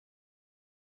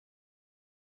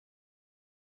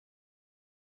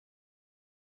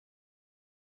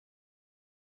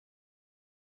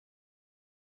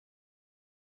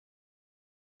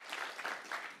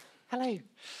Hello.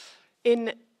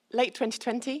 In late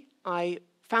 2020, I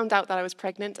found out that I was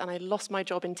pregnant and I lost my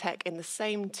job in tech in the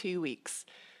same 2 weeks.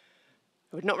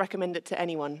 I would not recommend it to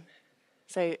anyone.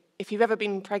 So if you've ever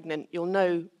been pregnant, you'll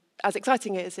know, as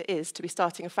exciting as it is to be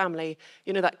starting a family,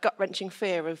 you know that gut-wrenching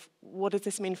fear of, what does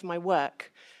this mean for my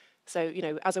work? So,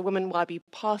 as a woman, will I be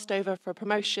passed over for a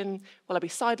promotion? Will I be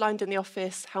sidelined in the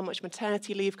office? How much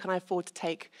maternity leave can I afford to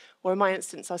take? Or in my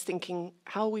instance, I was thinking,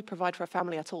 how will we provide for a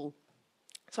family at all?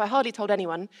 So I hardly told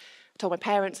anyone. I told my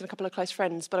parents and a couple of close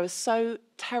friends, but I was so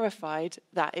terrified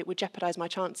that it would jeopardize my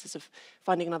chances of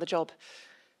finding another job.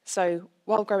 So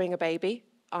while growing a baby,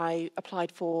 I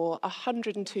applied for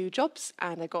 102 jobs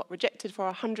and I got rejected for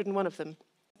 101 of them.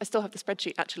 I still have the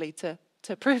spreadsheet, actually, to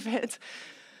prove it.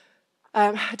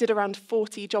 I did around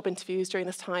 40 job interviews during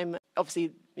this time,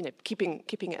 obviously, keeping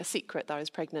it a secret that I was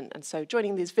pregnant. And so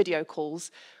joining these video calls,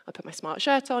 I put my smart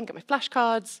shirt on, get my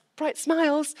flashcards, bright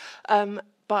smiles.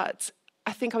 But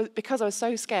I think because I was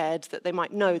so scared that they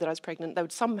might know that I was pregnant, they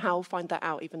would somehow find that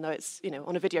out, even though it's,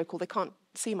 on a video call, they can't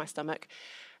see my stomach.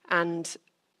 And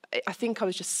I think I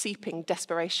was just seeping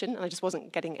desperation, and I just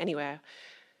wasn't getting anywhere.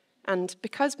 And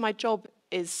because my job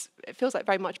it feels like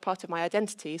very much part of my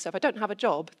identity, so if I don't have a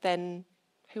job, then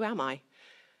who am I?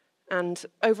 And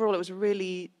overall, it was a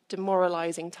really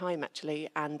demoralizing time, actually,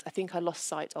 and I think I lost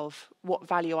sight of what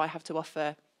value I have to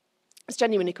offer. I was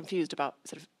genuinely confused about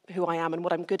sort of who I am and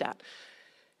what I'm good at.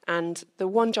 And the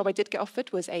one job I did get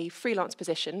offered was a freelance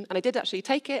position, and I did actually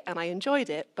take it, and I enjoyed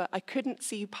it, but I couldn't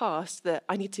see past that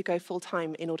I need to go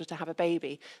full-time in order to have a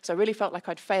baby. So I really felt like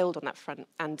I'd failed on that front,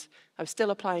 and I was still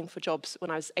applying for jobs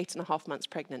when I was 8.5 months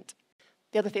pregnant.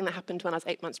 The other thing that happened when I was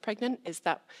 8 months pregnant is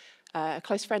that a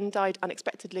close friend died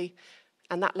unexpectedly,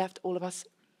 and that left all of us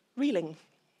reeling.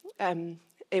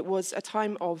 It was a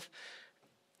time of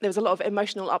there was a lot of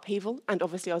emotional upheaval, and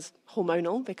obviously I was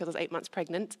hormonal because I was 8 months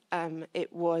pregnant.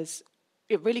 It was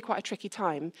really quite a tricky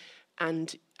time,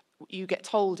 and you get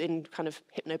told in kind of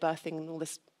hypnobirthing and all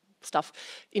this stuff,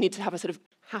 you need to have a sort of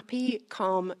happy,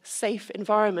 calm, safe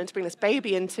environment to bring this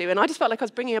baby into, and I just felt like I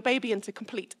was bringing a baby into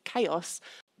complete chaos,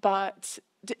 but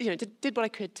did what I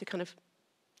could to kind of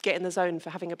get in the zone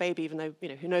for having a baby, even though,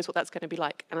 who knows what that's going to be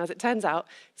like. And as it turns out,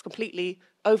 it's completely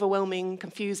overwhelming,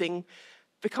 confusing.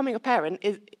 Becoming a parent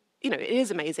is, it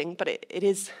is amazing, but it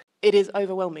is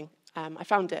overwhelming. I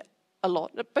found it a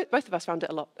lot. Both of us found it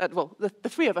a lot. Well, the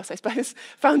three of us, I suppose,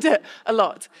 found it a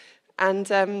lot. And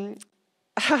the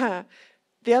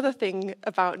other thing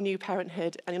about new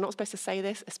parenthood, and you're not supposed to say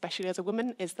this, especially as a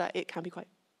woman, is that it can be quite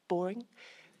boring.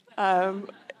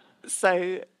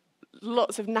 So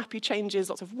lots of nappy changes,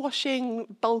 lots of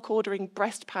washing, bulk ordering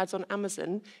breast pads on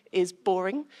Amazon is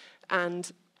boring.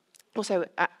 And also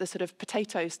at the sort of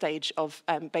potato stage of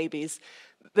babies,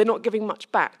 they're not giving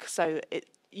much back. So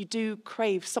you do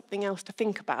crave something else to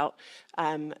think about,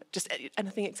 just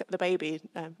anything except the baby.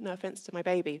 No offense to my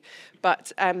baby.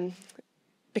 But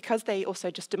because they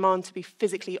also just demand to be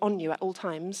physically on you at all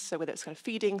times, so whether it's kind of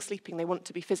feeding, sleeping, they want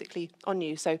to be physically on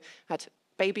you. So I had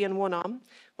baby in one arm,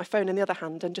 my phone in the other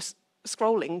hand, and just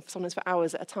scrolling sometimes for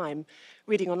hours at a time,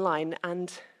 reading online,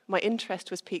 and my interest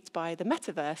was piqued by the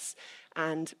metaverse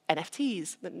and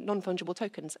NFTs, the non-fungible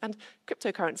tokens, and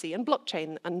cryptocurrency and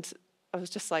blockchain, and I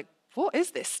was just like, what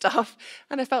is this stuff?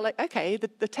 And I felt like, okay,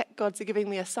 the tech gods are giving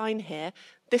me a sign here.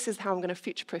 This is how I'm going to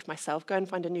future-proof myself, go and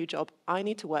find a new job. I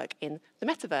need to work in the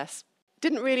metaverse.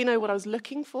 Didn't really know what I was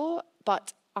looking for,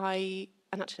 but and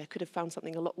actually I could have found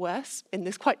something a lot worse in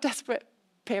this quite desperate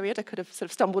period. I could have sort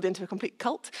of stumbled into a complete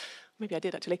cult. Maybe I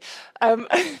did, actually.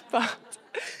 But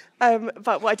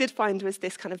what I did find was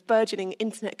this kind of burgeoning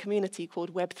internet community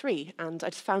called Web3, and I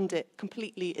just found it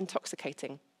completely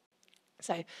intoxicating.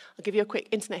 So I'll give you a quick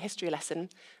internet history lesson.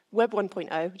 Web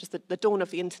 1.0, which is the dawn of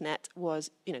the internet,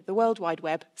 was the World Wide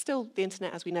Web, still the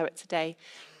internet as we know it today.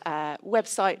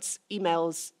 Websites,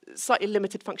 emails, slightly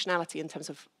limited functionality in terms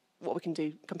of what we can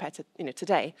do compared to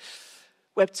today.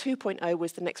 Web 2.0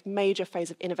 was the next major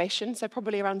phase of innovation, so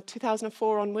probably around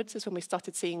 2004 onwards is when we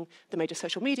started seeing the major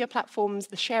social media platforms,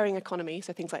 the sharing economy,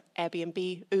 so things like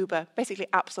Airbnb, Uber, basically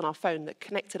apps on our phone that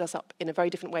connected us up in a very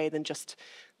different way than just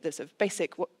the sort of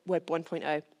basic Web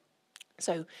 1.0.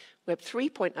 So Web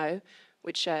 3.0,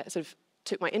 which sort of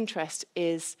took my interest,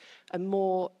 is a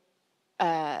more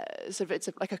it's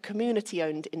like a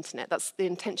community-owned internet. That's the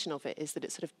intention of it, is that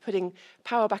it's sort of putting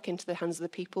power back into the hands of the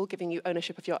people, giving you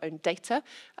ownership of your own data,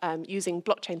 using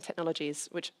blockchain technologies,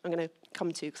 which I'm going to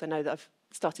come to because I know that I've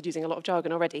started using a lot of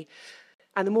jargon already.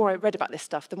 And the more I read about this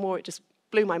stuff, the more it just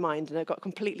blew my mind, and I got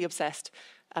completely obsessed.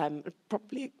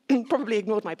 Probably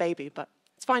ignored my baby, but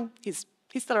it's fine. He's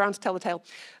he's still around to tell the tale.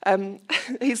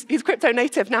 He's crypto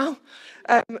native now.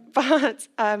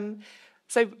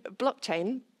 So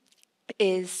blockchain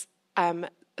is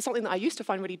something that I used to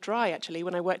find really dry, actually,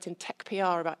 when I worked in tech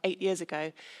PR about 8 years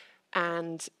ago.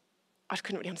 And I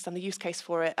couldn't really understand the use case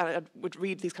for it. I would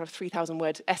read these kind of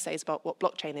 3,000-word essays about what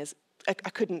blockchain is. I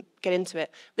couldn't get into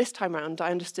it. This time around,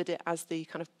 I understood it as the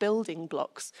kind of building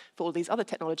blocks for all these other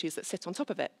technologies that sit on top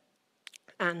of it.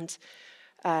 And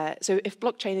so if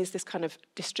blockchain is this kind of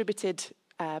distributed,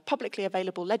 publicly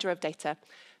available ledger of data,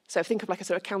 so think of like a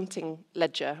sort of accounting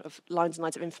ledger of lines and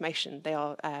lines of information. They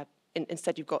are,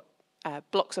 instead you've got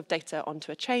blocks of data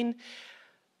onto a chain.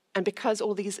 And because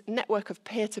all these network of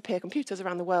peer-to-peer computers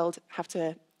around the world have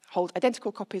to hold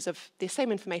identical copies of the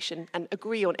same information and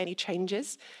agree on any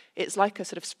changes, it's like a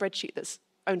sort of spreadsheet that's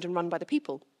owned and run by the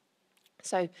people.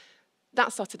 So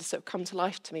that started to sort of come to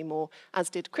life to me more, as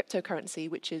did cryptocurrency,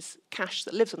 which is cash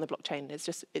that lives on the blockchain.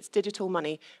 It's digital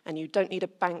money, and you don't need a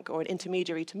bank or an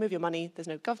intermediary to move your money. There's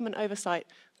no government oversight.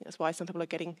 I think that's why some people are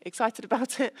getting excited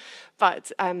about it.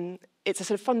 But it's a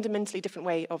sort of fundamentally different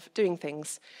way of doing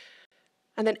things.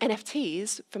 And then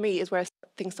NFTs, for me, is where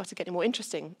things started getting more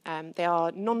interesting. They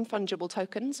are non-fungible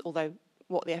tokens, although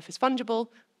what the F is fungible.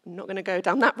 I'm not going to go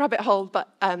down that rabbit hole,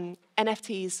 but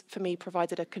NFTs, for me,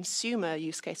 provided a consumer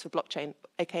use case for blockchain,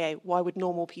 aka why would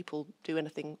normal people do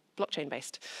anything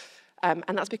blockchain-based?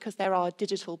 And that's because there are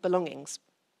digital belongings.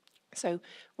 So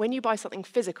when you buy something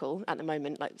physical at the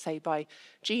moment, like say buy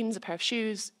jeans, a pair of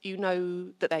shoes, you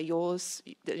know that they're yours.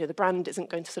 The brand isn't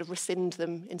going to sort of rescind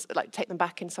them, like take them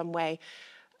back in some way.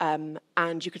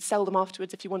 And you could sell them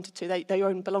afterwards if you wanted to. They're your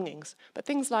own belongings. But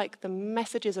things like the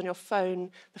messages on your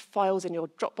phone, the files in your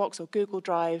Dropbox or Google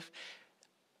Drive,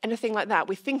 anything like that,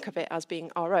 we think of it as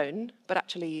being our own, but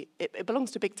actually it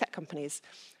belongs to big tech companies.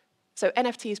 So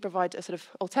NFTs provide a sort of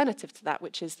alternative to that,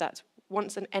 which is that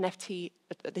once an NFT,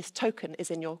 this token, is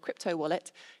in your crypto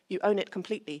wallet, you own it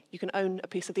completely. You can own a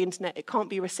piece of the internet. It can't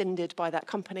be rescinded by that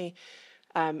company.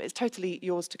 It's totally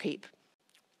yours to keep.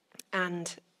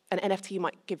 And an NFT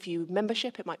might give you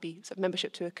membership. It might be sort of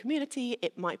membership to a community.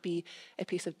 It might be a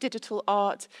piece of digital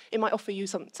art. It might offer you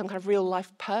some kind of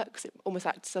real-life perks. It almost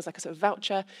acts as like a sort of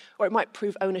voucher. Or it might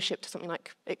prove ownership to something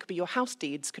like, it could be your house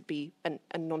deeds, could be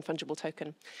a non-fungible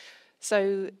token.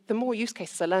 So the more use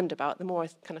cases I learned about, the more I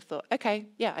kind of thought, okay,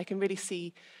 yeah, I can really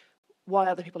see why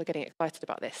other people are getting excited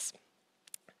about this.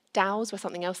 DAOs were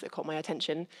something else that caught my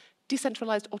attention.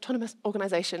 Decentralized autonomous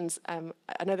organizations. I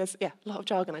know there's a lot of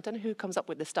jargon. I don't know who comes up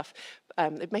with this stuff.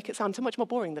 They make it sound so much more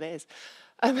boring than it is.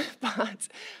 But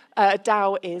a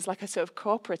DAO is like a sort of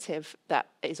cooperative that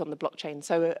is on the blockchain.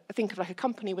 So think of like a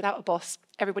company without a boss.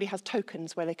 Everybody has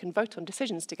tokens where they can vote on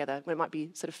decisions together, where it might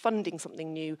be sort of funding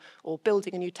something new or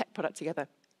building a new tech product together.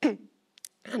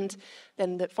 And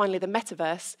then finally, the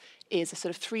metaverse is a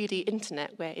sort of 3D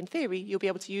internet where, in theory, you'll be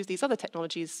able to use these other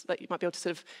technologies that you might be able to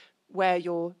sort of wear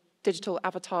your digital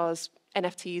avatars,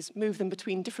 NFTs, move them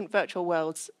between different virtual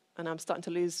worlds. And I'm starting to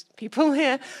lose people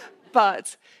here.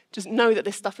 But just know that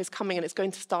this stuff is coming and it's going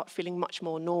to start feeling much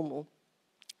more normal.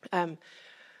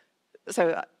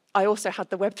 So I also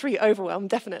had the Web3 overwhelm,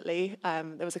 definitely.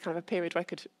 There was a kind of a period where I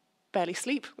could barely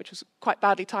sleep, which was quite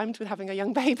badly timed with having a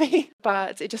young baby.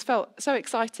 But it just felt so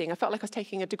exciting. I felt like I was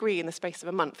taking a degree in the space of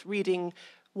a month, reading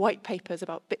white papers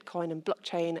about Bitcoin and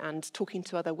blockchain and talking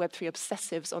to other Web3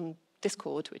 obsessives on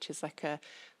Discord, which is like a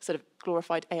sort of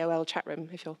glorified AOL chat room,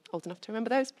 if you're old enough to remember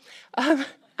those.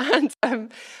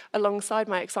 And alongside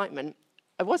my excitement,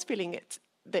 I was feeling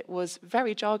that was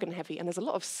very jargon heavy, and there's a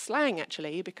lot of slang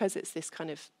actually, because it's this kind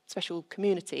of special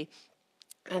community.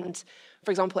 And for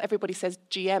example, everybody says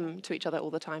GM to each other all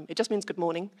the time. It just means good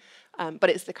morning, but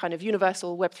it's the kind of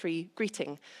universal Web3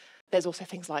 greeting. There's also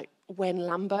things like when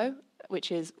Lambo,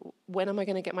 which is when am I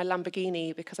going to get my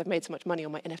Lamborghini because I've made so much money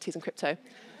on my NFTs and crypto.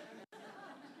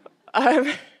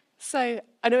 So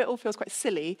I know it all feels quite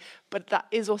silly, but that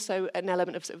is also an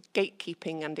element of sort of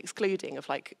gatekeeping and excluding of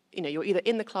like, you're either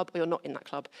in the club or you're not in that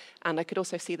club. And I could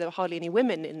also see there were hardly any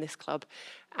women in this club.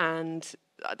 And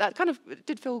that kind of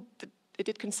it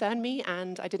did concern me,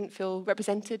 and I didn't feel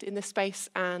represented in this space,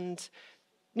 and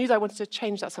knew that I wanted to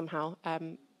change that somehow.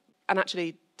 And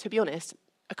actually, to be honest,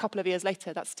 a couple of years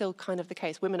later, that's still kind of the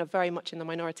case. Women are very much in the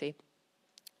minority.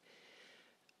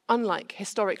 Unlike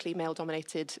historically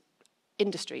male-dominated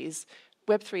industries,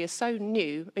 Web3 is so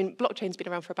new. I mean, blockchain's been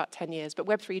around for about 10 years, but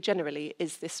Web3 generally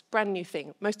is this brand new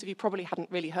thing. Most of you probably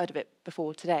hadn't really heard of it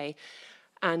before today.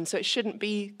 And so it shouldn't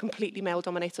be completely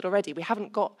male-dominated already. We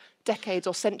haven't got decades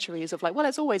or centuries of like, well,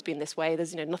 it's always been this way.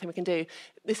 There's nothing we can do.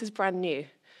 This is brand new.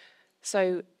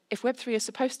 So if Web3 is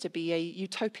supposed to be a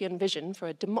utopian vision for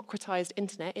a democratized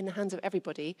internet in the hands of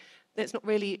everybody, then it's not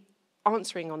really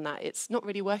answering on that. It's not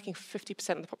really working for 50%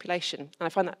 of the population,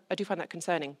 and I do find that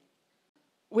concerning.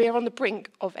 We are on the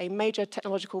brink of a major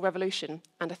technological revolution,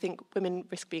 and I think women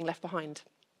risk being left behind.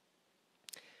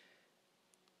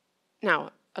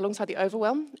 Now, alongside the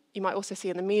overwhelm, you might also see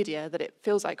in the media that it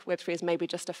feels like Web3 is maybe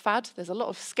just a fad. There's a lot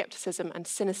of skepticism and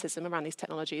cynicism around these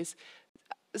technologies.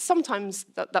 Sometimes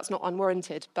that's not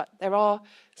unwarranted, but there are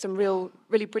some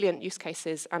really brilliant use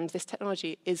cases, and this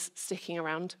technology is sticking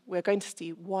around. We're going to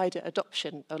see wider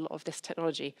adoption of a lot of this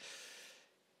technology.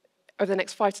 Over the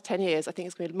next 5 to 10 years, I think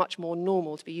it's going to be much more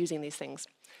normal to be using these things.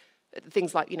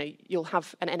 Things like, you'll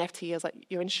have an NFT as like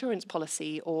your insurance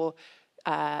policy, or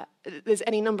there's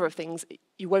any number of things.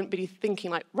 You won't be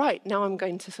thinking like, right, now I'm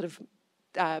going to sort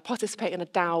of participate in a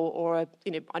DAO, or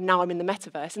now I'm in the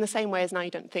metaverse. In the same way as now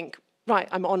you don't think, right,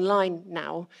 I'm online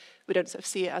now. We don't sort of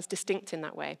see it as distinct in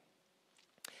that way.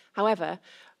 However,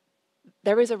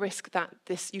 there is a risk that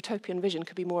this utopian vision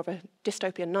could be more of a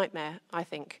dystopian nightmare, I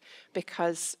think,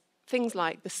 because things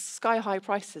like the sky-high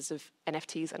prices of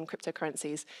NFTs and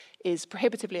cryptocurrencies is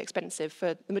prohibitively expensive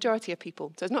for the majority of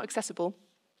people. So it's not accessible.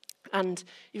 And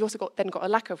you've also got a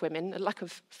lack of women, a lack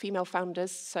of female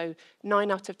founders. So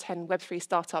 9 out of 10 Web3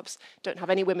 startups don't have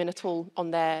any women at all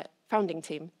on their founding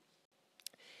team.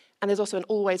 And there's also an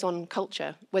always-on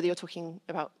culture, whether you're talking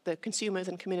about the consumers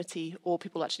and community or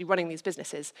people actually running these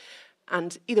businesses.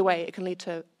 And either way, it can lead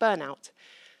to burnout.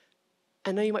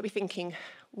 I know you might be thinking,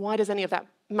 why does any of that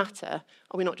matter?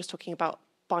 Are we not just talking about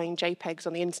buying JPEGs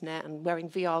on the internet and wearing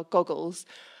VR goggles?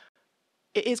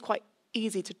 It is quite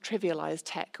easy to trivialize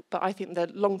tech, but I think the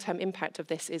long-term impact of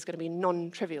this is going to be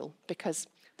non-trivial, because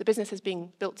the businesses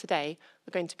being built today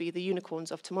are going to be the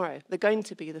unicorns of tomorrow. They're going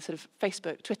to be the sort of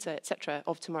Facebook, Twitter, etc.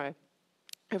 of tomorrow.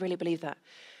 I really believe that.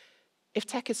 If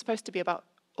tech is supposed to be about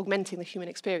augmenting the human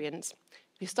experience,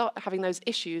 if you start having those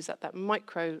issues at that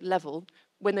micro level,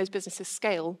 when those businesses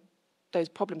scale, those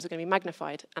problems are going to be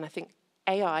magnified. And I think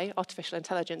AI, artificial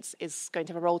intelligence, is going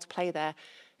to have a role to play there.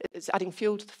 It's adding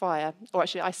fuel to the fire, or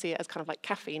actually I see it as kind of like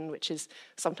caffeine, which is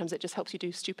sometimes it just helps you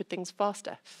do stupid things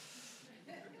faster.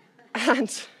 And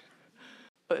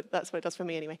that's what it does for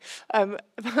me anyway.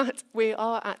 But we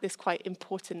are at this quite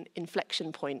important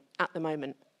inflection point at the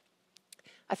moment.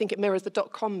 I think it mirrors the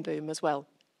dot-com boom as well.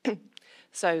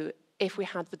 So if we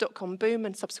had the dot-com boom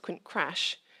and subsequent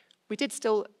crash, we did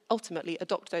still ultimately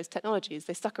adopt those technologies.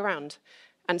 They stuck around,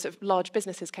 and sort of large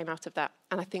businesses came out of that.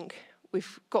 And I think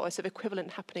we've got a sort of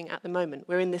equivalent happening at the moment.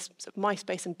 We're in this sort of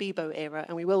MySpace and Bebo era,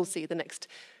 and we will see the next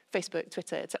Facebook,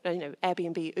 Twitter, etc.,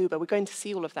 Airbnb, Uber. We're going to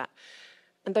see all of that.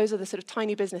 And those are the sort of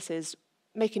tiny businesses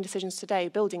making decisions today,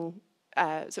 building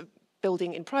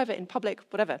in private, in public,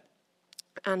 whatever.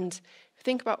 And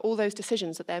think about all those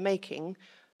decisions that they're making,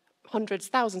 hundreds,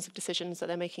 thousands of decisions that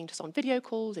they're making just on video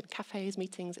calls, in cafes,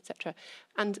 meetings, etc.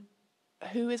 And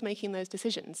who is making those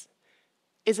decisions?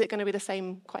 Is it going to be the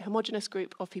same quite homogenous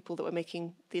group of people that were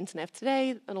making the internet of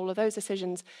today and all of those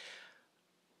decisions?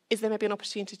 Is there maybe an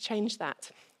opportunity to change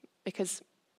that? Because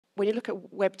when you look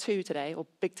at Web 2 today, or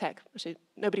big tech, actually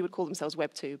nobody would call themselves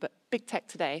Web 2, but big tech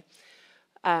today,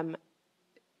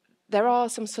 there are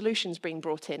some solutions being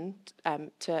brought in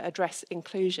to address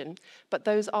inclusion, but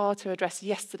those are to address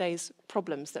yesterday's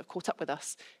problems that have caught up with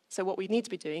us. So what we need to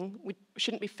be doing, we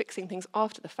shouldn't be fixing things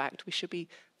after the fact. We should be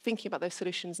thinking about those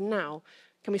solutions now.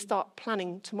 Can we start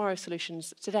planning tomorrow's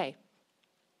solutions today?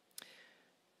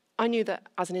 I knew that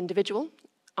as an individual,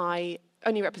 I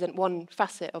only represent one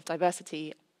facet of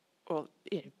diversity, or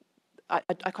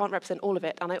I can't represent all of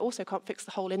it, and I also can't fix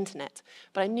the whole internet.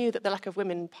 But I knew that the lack of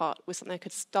women part was something I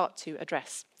could start to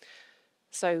address.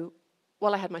 So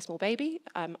while I had my small baby,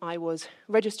 I was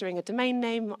registering a domain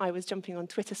name. I was jumping on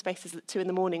Twitter Spaces at 2 in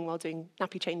the morning while doing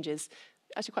nappy changes.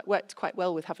 Actually worked quite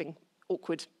well with having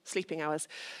awkward sleeping hours,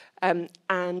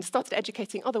 and started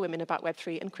educating other women about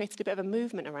Web3 and created a bit of a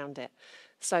movement around it.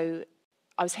 So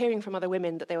I was hearing from other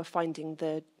women that they were finding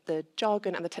the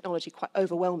jargon and the technology quite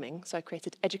overwhelming, so I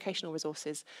created educational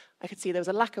resources. I could see there was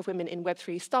a lack of women in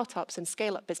Web3 startups and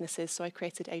scale-up businesses, so I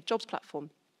created a jobs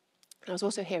platform. And I was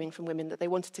also hearing from women that they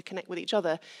wanted to connect with each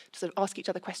other, to sort of ask each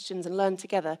other questions and learn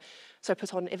together, so I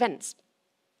put on events.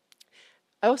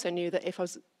 I also knew that if I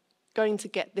was going to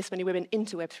get this many women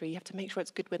into Web3, you have to make sure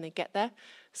it's good when they get there.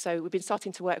 So we've been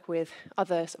starting to work with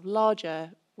other sort of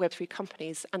larger Web3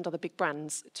 companies and other big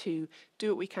brands to do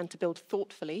what we can to build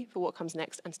thoughtfully for what comes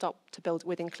next and start to build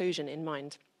with inclusion in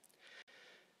mind.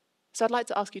 So I'd like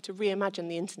to ask you to reimagine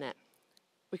the internet.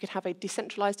 We could have a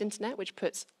decentralized internet, which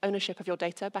puts ownership of your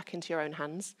data back into your own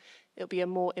hands. It'll be a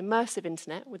more immersive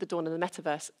internet with the dawn of the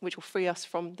metaverse, which will free us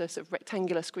from the sort of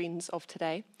rectangular screens of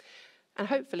today. And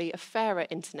hopefully a fairer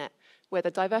internet, where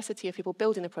the diversity of people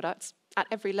building the products at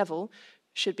every level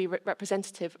should be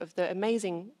representative of the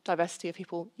amazing diversity of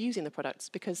people using the products,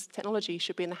 because technology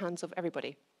should be in the hands of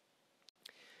everybody.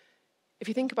 If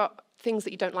you think about things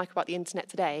that you don't like about the internet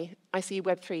today, I see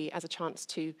Web3 as a chance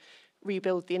to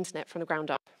rebuild the internet from the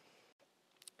ground up.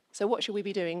 So what should we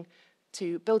be doing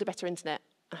to build a better internet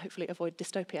and hopefully avoid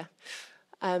dystopia?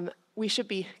 We should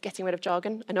be getting rid of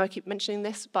jargon. I know I keep mentioning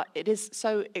this, but it is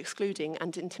so excluding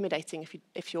and intimidating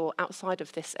if you're outside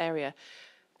of this area.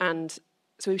 And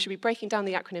so we should be breaking down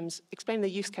the acronyms, explaining the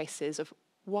use cases of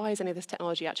why is any of this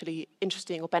technology actually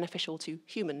interesting or beneficial to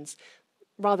humans,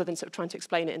 rather than sort of trying to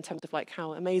explain it in terms of like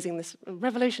how amazing this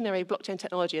revolutionary blockchain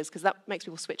technology is, because that makes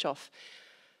people switch off.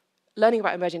 Learning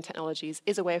about emerging technologies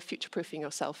is a way of future-proofing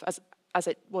yourself, as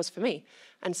it was for me.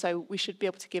 And so we should be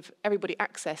able to give everybody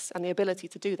access and the ability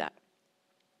to do that.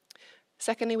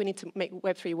 Secondly, we need to make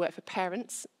Web3 work for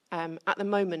parents. At the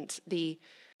moment, we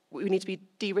need to be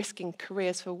de-risking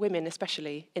careers for women,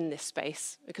 especially in this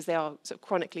space, because they are sort of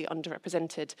chronically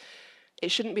underrepresented.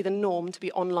 It shouldn't be the norm to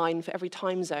be online for every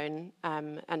time zone,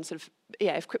 and sort of,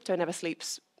 yeah, if crypto never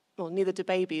sleeps, well, neither do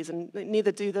babies, and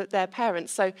neither do their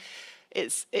parents. So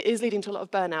it is leading to a lot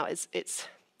of burnout.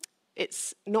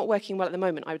 It's not working well at the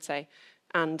moment, I would say.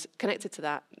 And connected to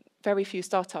that, very few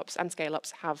startups and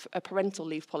scale-ups have a parental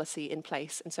leave policy in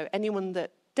place. And so anyone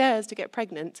that dares to get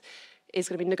pregnant is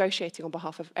going to be negotiating on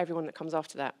behalf of everyone that comes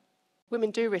after that.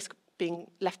 Women do risk being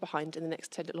left behind in the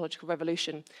next technological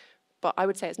revolution, but I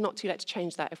would say it's not too late to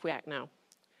change that if we act now.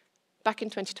 Back in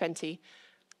 2020,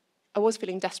 I was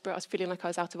feeling desperate, I was feeling like I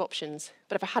was out of options,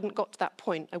 but if I hadn't got to that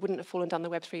point, I wouldn't have fallen down the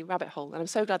Web3 rabbit hole, and I'm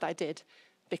so glad that I did,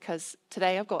 because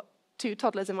today I've got 2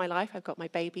 toddlers in my life. I've got my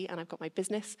baby and I've got my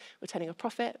business. We're turning a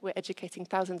profit, we're educating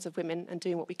thousands of women and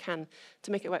doing what we can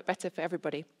to make it work better for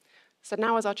everybody. So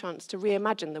now is our chance to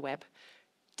reimagine the web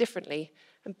differently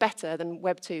and better than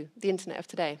Web 2, the internet of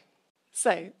today.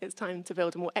 So it's time to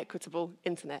build a more equitable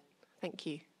internet. Thank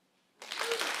you.